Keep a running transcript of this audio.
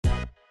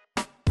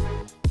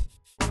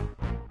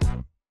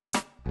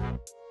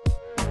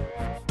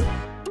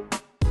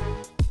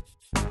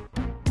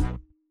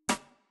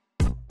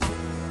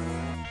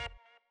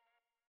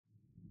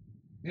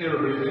Hey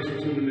everybody, thanks for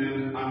tuning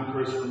in. I'm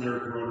Chris from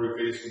American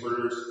Rotary Phase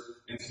Converters,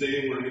 and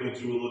today we're going to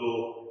do a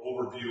little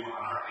overview on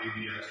our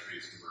ADX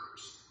phase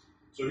converters.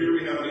 So here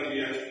we have an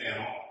ADX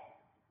panel.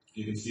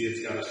 You can see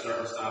it's got a start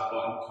and stop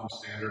button, comes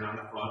standard on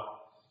the front.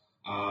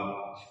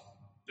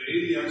 The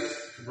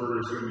ADX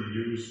converter is going to be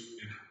used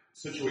in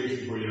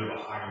situations where you have a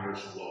high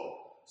inertial load,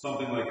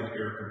 something like an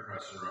air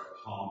compressor, a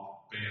pump,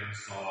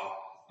 bandsaw,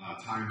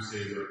 time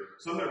saver,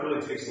 something that really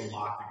takes a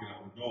lot to get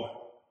up and going.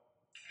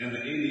 And the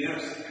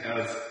ADX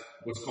has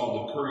what's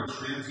called the current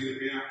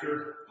transient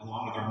reactor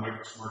along with our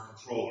microsmart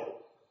controller.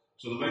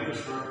 So the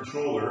microsmart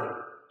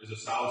controller is a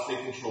solid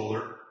state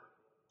controller,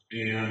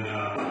 and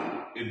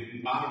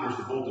it monitors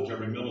the voltage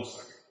every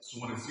millisecond. So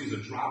when it sees a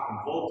drop in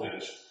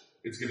voltage,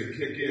 it's going to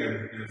kick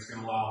in and it's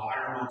going to allow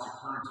higher amounts of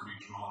current to be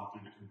drawn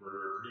through the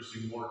converter,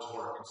 producing more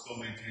torque and still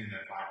maintain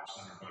that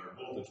 5% or better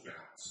voltage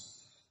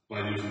balance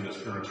by using this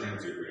current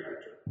transient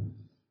reactor.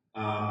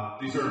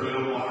 These are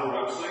available on our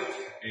website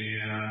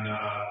and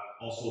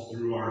also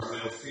through our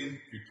sales team.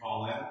 If you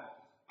call in,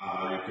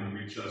 you can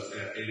reach us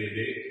at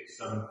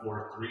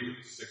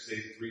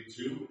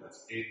 888-743-6832.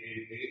 That's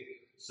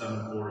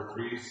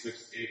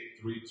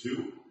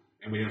 888-743-6832.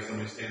 And we have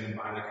somebody standing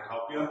by that can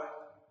help you.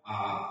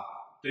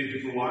 Thank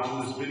you for watching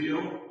this video.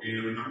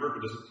 And remember, if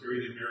it doesn't carry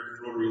the American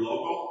Rotary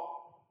logo,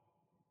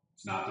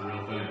 it's not the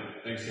real thing.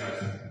 Thanks,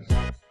 guys.